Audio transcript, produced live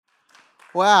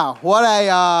Wow, what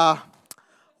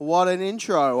an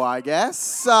intro, I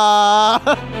guess.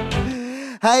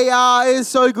 Hey, it's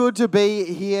so good to be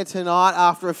here tonight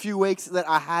after a few weeks that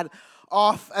I had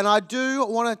off, and I do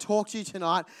want to talk to you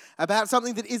tonight about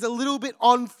something that is a little bit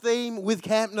on theme with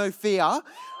Camp No Fear,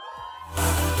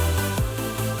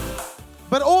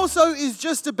 but also is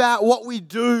just about what we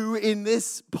do in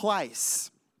this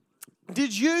place.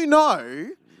 Did you know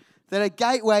that at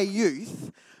Gateway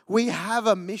Youth, we have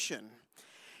a mission?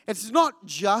 It's not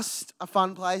just a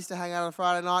fun place to hang out on a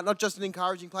Friday night, not just an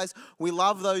encouraging place. We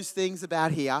love those things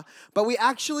about here, but we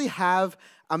actually have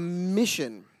a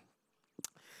mission.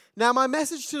 Now, my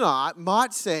message tonight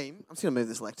might seem... I'm just going to move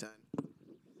this lectern.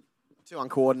 Too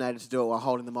uncoordinated to do it while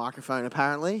holding the microphone,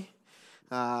 apparently.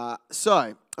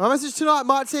 So, my message tonight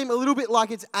might seem a little bit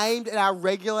like it's aimed at our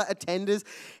regular attenders.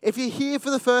 If you're here for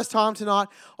the first time tonight,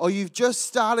 or you've just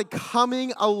started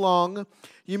coming along,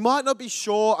 you might not be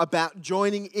sure about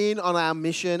joining in on our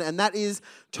mission, and that is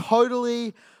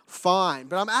totally fine.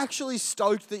 But I'm actually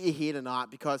stoked that you're here tonight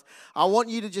because I want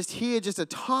you to just hear just a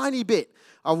tiny bit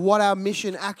of what our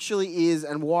mission actually is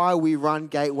and why we run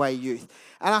Gateway Youth.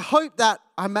 And I hope that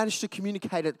I managed to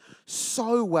communicate it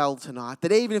so well tonight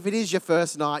that even if it is your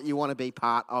first night, you want to be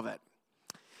part of it.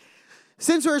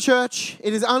 Since we're a church,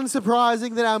 it is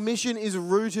unsurprising that our mission is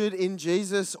rooted in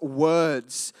Jesus'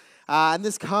 words. And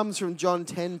this comes from John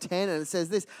 10:10, and it says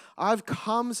this: I've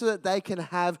come so that they can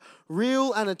have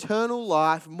real and eternal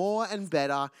life, more and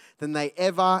better than they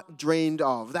ever dreamed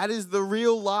of. That is the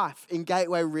real life in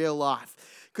Gateway Real Life.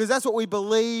 Because that's what we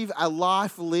believe a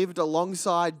life lived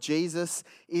alongside Jesus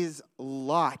is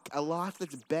like. A life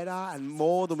that's better and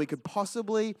more than we could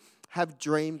possibly have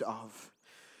dreamed of.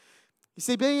 You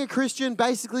see, being a Christian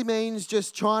basically means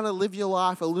just trying to live your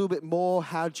life a little bit more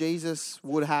how Jesus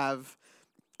would have,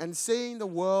 and seeing the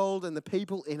world and the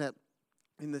people in it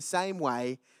in the same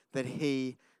way that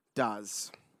he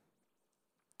does.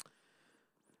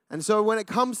 And so when it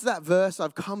comes to that verse,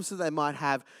 I've come so they might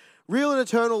have real and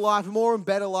eternal life, more and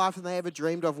better life than they ever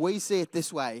dreamed of, we see it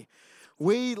this way.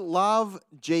 We love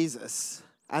Jesus,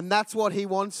 and that's what he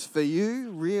wants for you,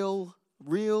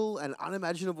 real and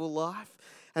unimaginable life.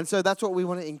 And so that's what we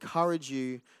want to encourage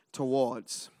you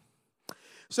towards.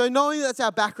 So knowing that's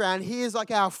our background, here's like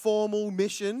our formal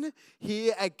mission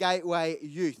here at Gateway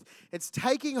Youth. It's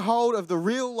taking hold of the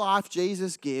real life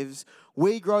Jesus gives.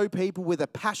 We grow people with a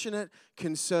passionate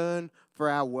concern for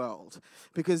our world,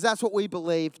 because that's what we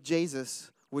believe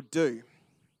Jesus would do.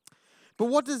 But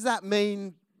what does that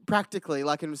mean practically?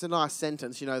 Like, it's a nice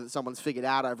sentence, that someone's figured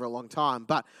out over a long time.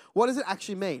 But what does it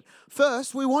actually mean?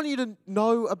 First, we want you to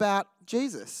know about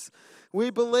Jesus. We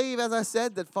believe, as I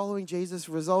said, that following Jesus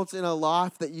results in a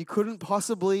life that you couldn't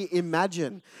possibly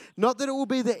imagine. Not that it will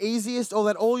be the easiest or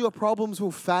that all your problems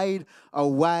will fade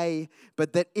away,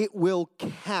 but that it will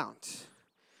count.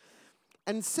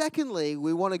 And secondly,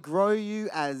 we want to grow you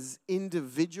as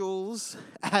individuals,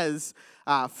 as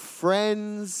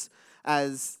friends,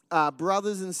 as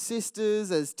brothers and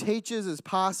sisters, as teachers, as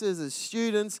pastors, as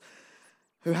students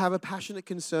who have a passionate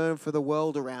concern for the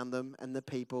world around them and the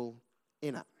people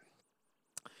in it.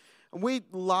 And we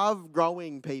love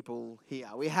growing people here.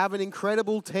 We have an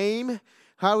incredible team.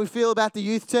 How do we feel about the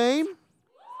youth team?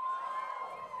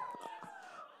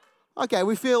 Okay,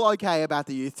 we feel okay about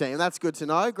the youth team. That's good to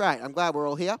know. Great. I'm glad we're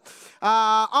all here.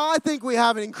 I think we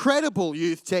have an incredible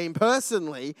youth team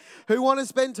personally who want to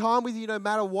spend time with you no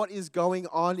matter what is going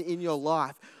on in your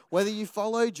life. Whether you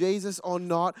follow Jesus or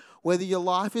not, whether your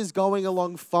life is going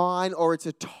along fine or it's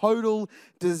a total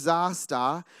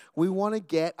disaster, we want to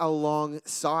get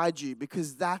alongside you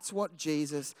because that's what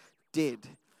Jesus did.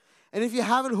 And if you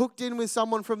haven't hooked in with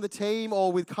someone from the team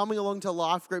or with coming along to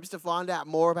life groups to find out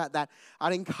more about that,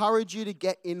 I'd encourage you to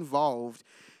get involved.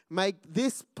 Make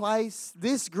this place,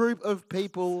 this group of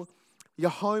people, your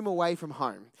home away from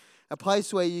home. A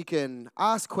place where you can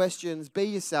ask questions, be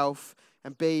yourself,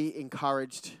 and be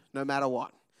encouraged no matter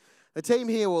what. The team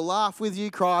here will laugh with you,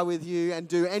 cry with you, and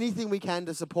do anything we can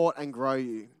to support and grow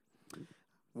you.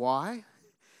 Why?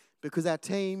 Because our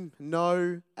team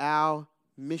know our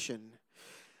mission.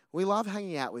 We love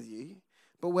hanging out with you,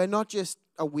 but we're not just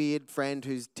a weird friend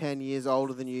who's 10 years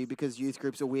older than you because youth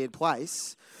group's a weird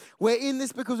place. We're in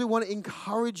this because we want to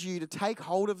encourage you to take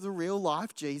hold of the real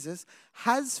life Jesus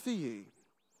has for you.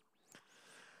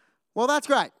 Well, that's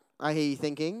great, I hear you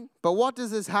thinking, but what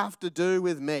does this have to do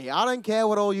with me? I don't care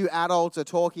what all you adults are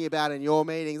talking about in your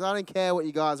meetings. I don't care what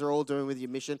you guys are all doing with your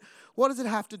mission. What does it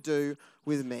have to do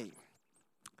with me?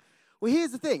 Well,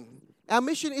 here's the thing. Our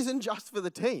mission isn't just for the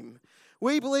team.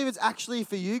 We believe it's actually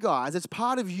for you guys. It's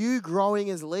part of you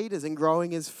growing as leaders and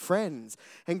growing as friends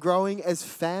and growing as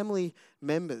family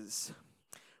members.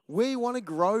 We want to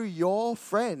grow your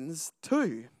friends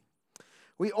too.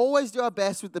 We always do our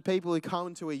best with the people who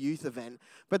come to a youth event,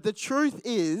 but the truth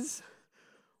is,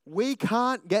 we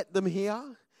can't get them here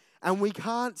and we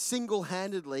can't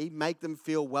single-handedly make them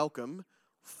feel welcome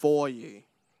for you.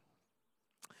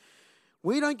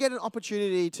 We don't get an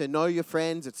opportunity to know your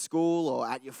friends at school or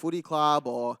at your footy club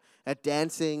or at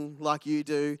dancing like you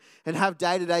do and have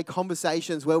day-to-day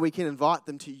conversations where we can invite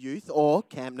them to youth or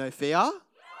Camp No Fear.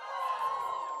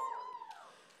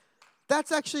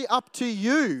 That's actually up to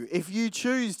you if you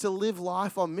choose to live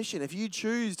life on mission, if you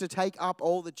choose to take up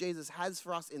all that Jesus has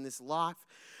for us in this life,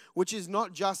 which is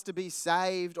not just to be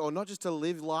saved or not just to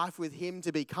live life with Him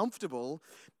to be comfortable,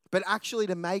 but actually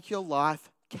to make your life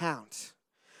count.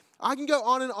 I can go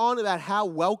on and on about how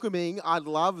welcoming I'd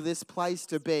love this place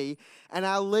to be, and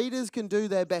our leaders can do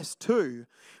their best too.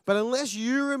 But unless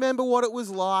you remember what it was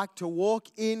like to walk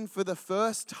in for the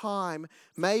first time,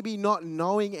 maybe not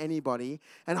knowing anybody,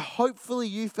 and hopefully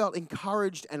you felt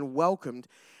encouraged and welcomed,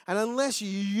 and unless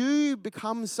you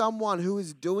become someone who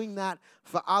is doing that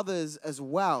for others as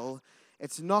well,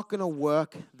 it's not going to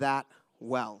work that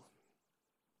well.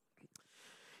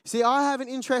 See, I have an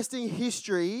interesting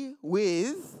history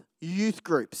with youth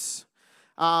groups.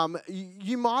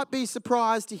 You might be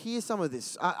surprised to hear some of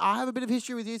this. I have a bit of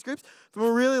history with youth groups from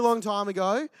a really long time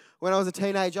ago when I was a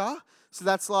teenager. So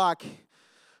that's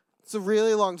it's a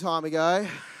really long time ago.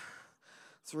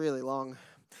 It's really long.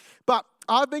 But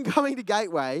I've been coming to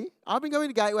Gateway.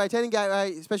 Attending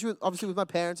Gateway, especially obviously with my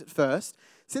parents at first,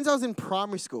 since I was in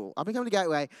primary school. I've been coming to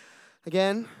Gateway,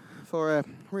 again, for a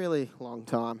really long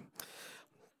time.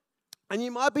 And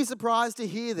you might be surprised to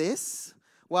hear this.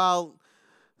 Well,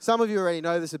 some of you already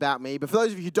know this about me, but for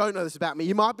those of you who don't know this about me,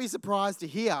 you might be surprised to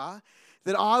hear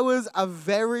that I was a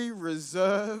very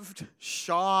reserved,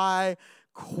 shy,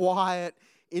 quiet,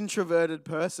 introverted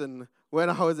person when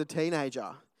I was a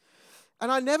teenager.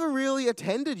 And I never really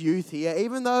attended youth here,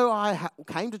 even though I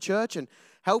came to church and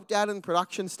helped out in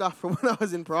production stuff from when I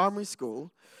was in primary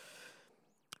school.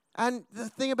 And the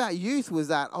thing about youth was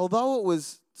that although it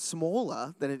was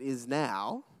smaller than it is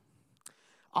now,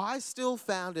 I still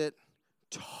found it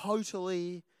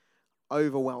totally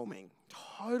overwhelming.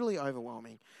 Totally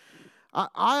overwhelming.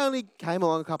 I only came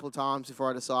along a couple of times before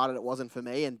I decided it wasn't for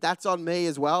me, and that's on me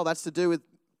as well. That's to do with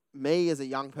me as a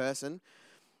young person.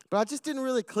 But I just didn't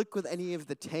really click with any of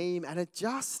the team, and I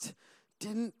just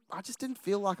didn't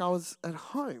feel like I was at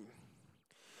home.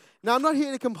 Now, I'm not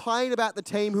here to complain about the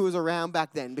team who was around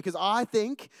back then, because I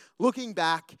think, looking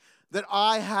back, that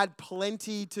I had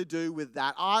plenty to do with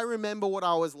that. I remember what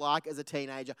I was like as a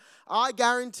teenager. I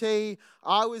guarantee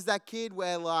I was that kid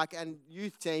where and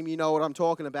youth team, you know what I'm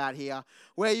talking about here,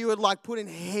 where you would put in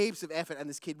heaps of effort and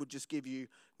this kid would just give you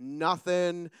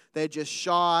nothing. They're just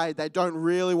shy. They don't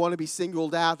really want to be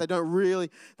singled out. They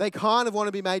kind of want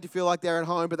to be made to feel like they're at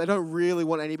home, but they don't really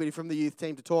want anybody from the youth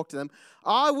team to talk to them.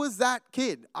 I was that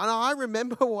kid, and I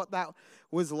remember what that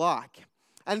was like.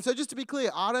 And so just to be clear,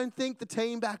 I don't think the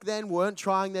team back then weren't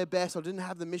trying their best or didn't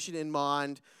have the mission in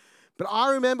mind. But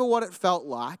I remember what it felt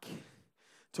like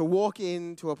to walk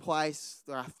into a place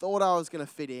where I thought I was going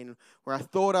to fit in, where I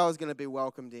thought I was going to be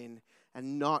welcomed in,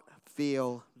 and not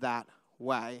feel that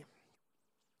way.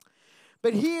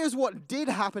 But here's what did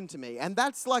happen to me, and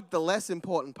that's the less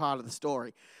important part of the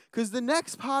story. Because the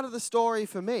next part of the story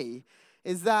for me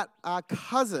is that our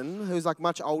cousin, who's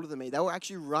much older than me, they were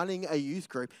actually running a youth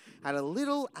group at a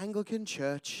little Anglican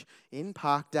church in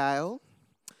Parkdale.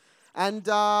 And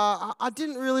I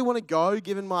didn't really want to go,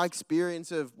 given my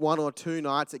experience of 1 or 2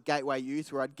 nights at Gateway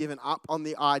Youth where I'd given up on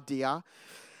the idea.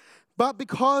 But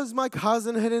because my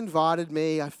cousin had invited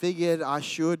me, I figured I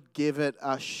should give it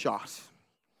a shot.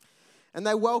 And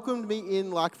they welcomed me in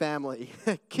like family.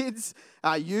 Kids,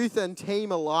 youth and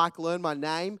team alike learned my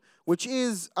name, which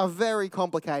is a very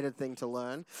complicated thing to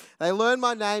learn. They learned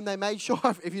my name. They made sure,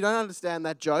 if you don't understand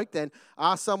that joke, then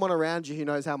ask someone around you who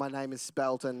knows how my name is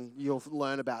spelt and you'll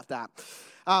learn about that.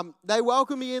 They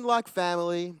welcomed me in like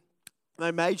family.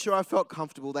 They made sure I felt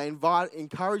comfortable. They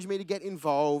encouraged me to get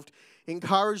involved,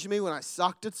 encouraged me when I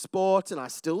sucked at sports, and I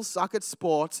still suck at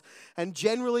sports, and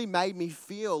generally made me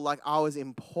feel like I was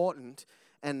important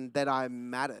and that I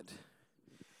mattered.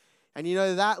 And you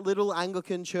know, that little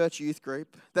Anglican church youth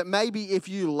group, that maybe if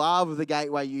you love the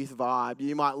Gateway Youth vibe,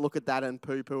 you might look at that and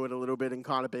poo-poo it a little bit and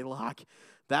kind of be like,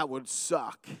 that would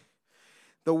suck.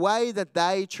 The way that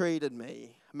they treated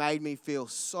me made me feel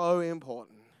so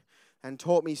important and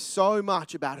taught me so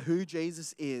much about who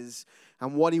Jesus is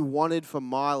and what he wanted for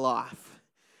my life.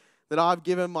 that I've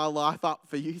given my life up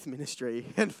for youth ministry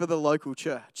and for the local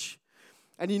church.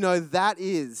 And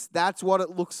that's what it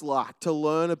looks like to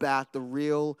learn about the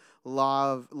real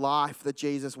life that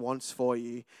Jesus wants for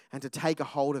you and to take a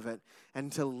hold of it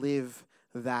and to live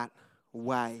that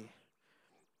way.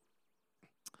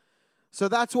 So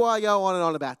that's why I go on and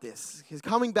on about this. Because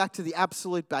coming back to the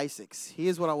absolute basics,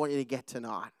 here's what I want you to get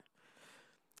tonight.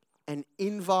 An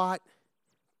invite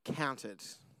counted.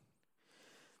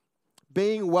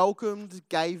 Being welcomed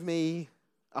gave me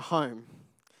a home.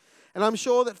 And I'm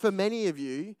sure that for many of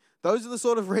you, those are the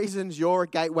sort of reasons you're a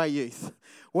Gateway Youth.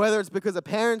 Whether it's because a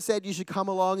parent said you should come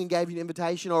along and gave you an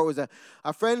invitation, or it was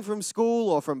a friend from school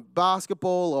or from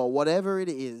basketball or whatever it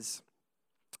is.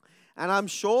 And I'm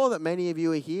sure that many of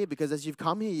you are here because as you've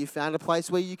come here, you found a place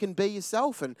where you can be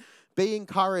yourself and be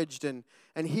encouraged and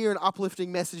hear an uplifting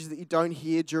message that you don't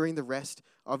hear during the rest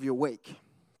of your week.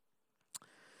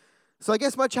 So I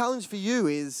guess my challenge for you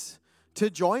is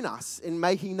to join us in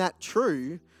making that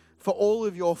true for all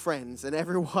of your friends and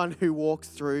everyone who walks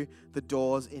through the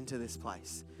doors into this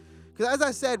place. Because as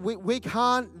I said, we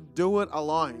can't do it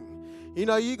alone. You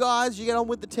know, you guys, you get on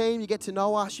with the team, you get to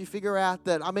know us, you figure out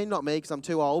that, not me because I'm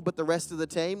too old, but the rest of the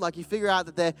team, you figure out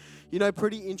that they're,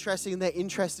 pretty interesting and they're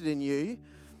interested in you.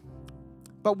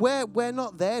 But we're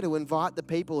not there to invite the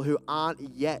people who aren't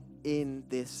yet in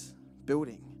this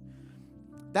building.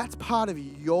 That's part of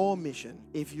your mission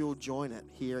if you'll join it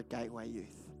here at Gateway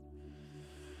Youth.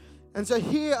 And so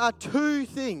here are 2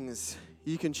 things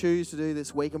you can choose to do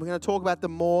this week, and we're going to talk about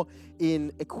them more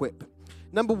in Equip.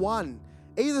 Number 1,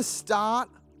 either start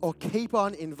or keep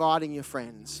on inviting your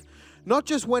friends. Not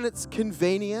just when it's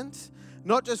convenient,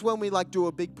 not just when we do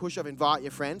a big push of invite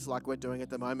your friends like we're doing at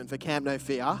the moment for Camp No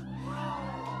Fear,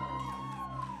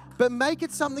 but make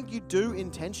it something you do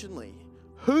intentionally.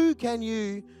 Who can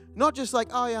you, not just I'm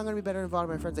going to be better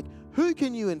inviting my friends, who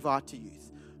can you invite to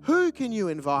youth? Who can you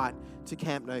invite to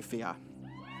Camp No Fear?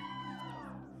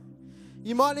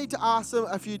 You might need to ask them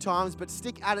a few times, but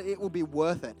stick at it. It will be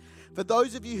worth it. For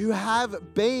those of you who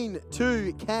have been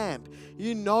to camp,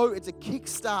 you know it's a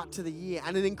kickstart to the year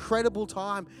and an incredible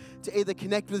time to either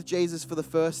connect with Jesus for the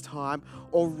first time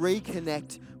or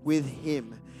reconnect with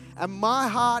Him. And my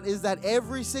heart is that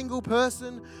every single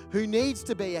person who needs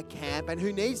to be at camp and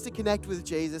who needs to connect with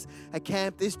Jesus at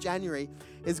camp this January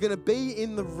is going to be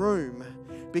in the room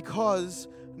because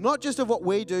not just of what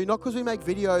we do, not because we make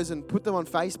videos and put them on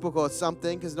Facebook or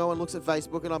something, because no one looks at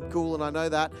Facebook and I'm cool and I know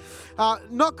that.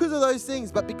 Not because of those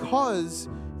things, but because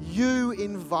you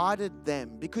invited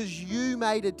them, because you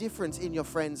made a difference in your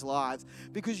friends' lives,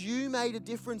 because you made a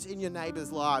difference in your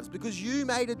neighbors' lives, because you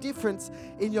made a difference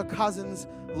in your cousins'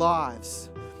 lives.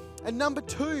 And number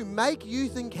 2, make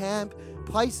youth and camp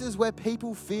places where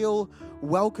people feel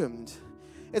welcomed.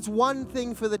 It's one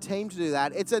thing for the team to do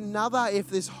that. It's another if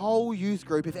this whole youth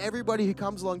group, if everybody who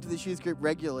comes along to this youth group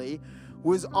regularly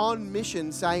was on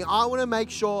mission saying, I want to make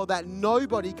sure that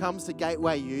nobody comes to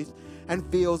Gateway Youth and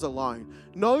feels alone.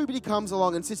 Nobody comes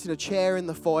along and sits in a chair in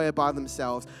the foyer by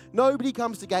themselves. Nobody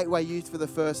comes to Gateway Youth for the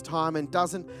first time and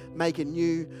doesn't make a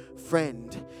new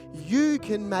friend. You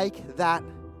can make that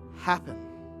happen.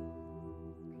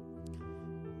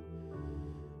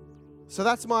 So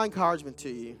that's my encouragement to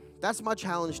you. That's my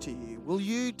challenge to you. Will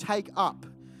you take up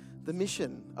the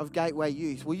mission of Gateway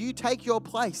Youth? Will you take your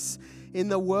place in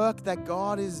the work that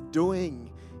God is doing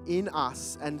in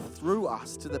us and through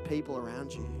us to the people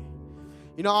around you?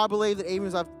 You know, I believe that even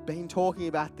as I've been talking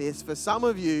about this, for some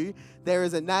of you, there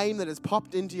is a name that has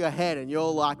popped into your head and you're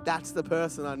like, that's the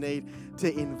person I need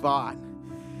to invite.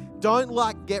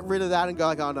 Don't get rid of that and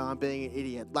go oh no, I'm being an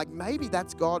idiot. Maybe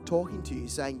that's God talking to you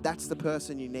saying that's the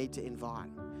person you need to invite.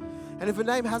 And if a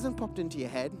name hasn't popped into your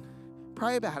head,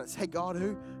 pray about it. Say, God,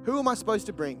 who am I supposed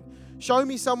to bring? Show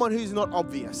me someone who's not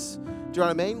obvious. Do you know what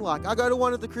I mean? I go to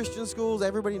one of the Christian schools,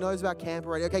 everybody knows about camp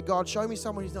already. Okay, God, show me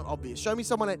someone who's not obvious. Show me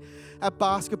someone at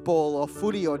basketball or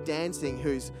footy or dancing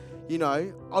who's,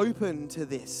 open to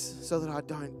this so that I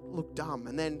don't look dumb.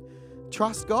 And then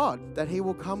trust God that He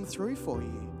will come through for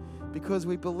you because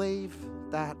we believe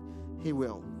that He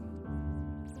will.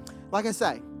 Like I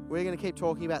say, we're going to keep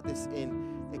talking about this in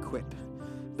Equip.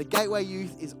 The Gateway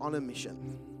Youth is on a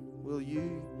mission. Will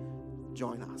you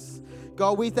join us?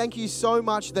 God, we thank you so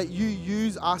much that you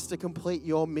use us to complete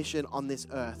your mission on this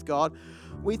earth. God,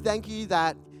 we thank you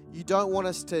that you don't want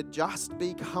us to just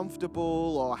be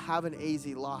comfortable or have an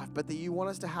easy life, but that you want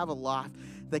us to have a life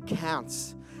that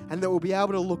counts and that we'll be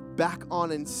able to look back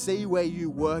on and see where you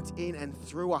worked in and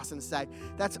through us and say,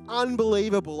 that's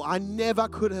unbelievable. I never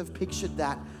could have pictured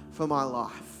that for my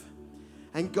life.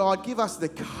 And God, give us the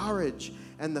courage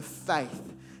and the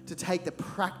faith to take the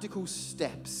practical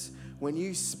steps when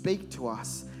you speak to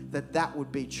us, that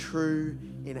would be true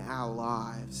in our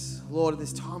lives. Lord, at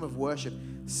this time of worship,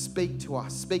 speak to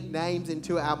us. Speak names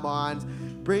into our minds.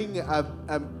 Bring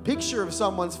a picture of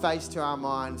someone's face to our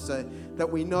minds so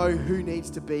that we know who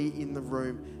needs to be in the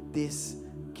room this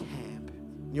camp.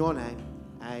 In your name,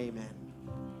 amen.